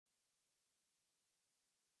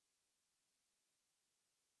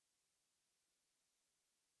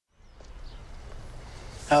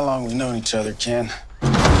How long we known each other, Ken?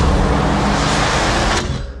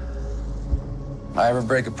 I ever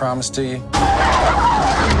break a promise to you?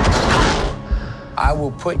 I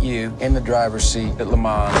will put you in the driver's seat at Le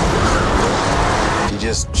Mans. You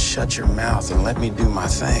just shut your mouth and let me do my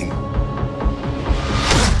thing.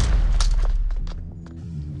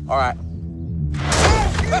 All right.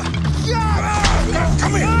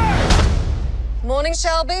 Come here. Morning,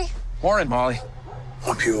 Shelby. Morning, Molly.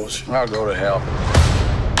 I'm yours. I'll go to hell.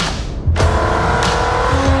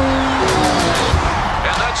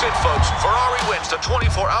 And that's it, folks. Ferrari wins the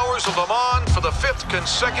 24 Hours of Le Mans for the 5th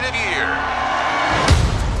consecutive year.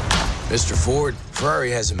 Mr. Ford,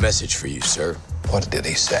 Ferrari has a message for you, sir. What did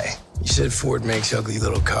he say? He said Ford makes ugly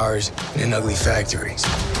little cars in ugly factories.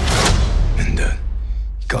 And,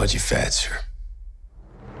 he called you fat, sir.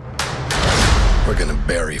 We're gonna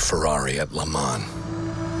bury Ferrari at Le Mans.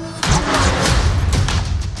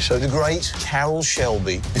 So the great Carroll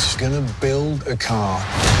Shelby is gonna build a car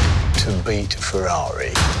to beat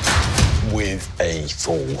Ferrari with a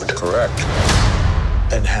Ford. Correct.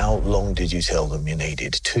 And how long did you tell them you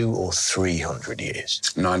needed? 200 or 300 years?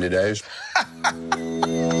 90 days.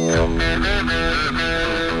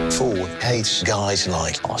 Ford hates guys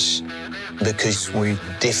like us because we're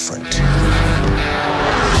different.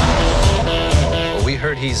 Well, we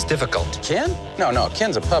heard he's difficult. Ken? No,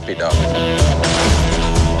 Ken's a puppy dog.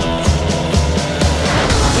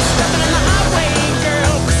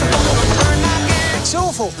 It's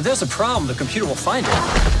awful. If there's a problem, the computer will find it.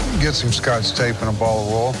 Get some Scotch tape and a ball of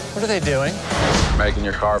wool. What are they doing? Making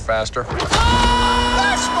your car faster.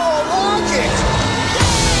 That's more like it!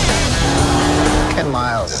 Ken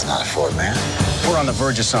Miles is not a Ford man. We're on the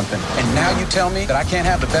verge of something. And now you tell me that I can't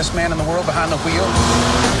have the best man in the world behind the wheel?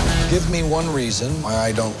 Give me one reason why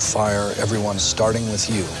I don't fire everyone starting with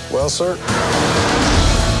you. Well, sir,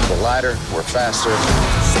 we're lighter, we're faster.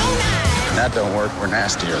 And that don't work, we're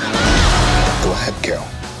nastier. Go ahead, Carol.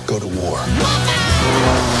 Go to war.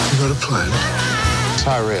 You got a plan? It's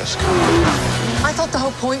high risk. I thought the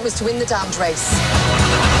whole point was to win the damned race.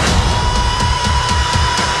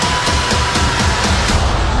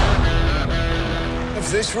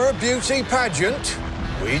 If this were a beauty pageant,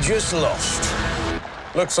 we just lost.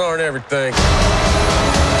 Looks aren't everything.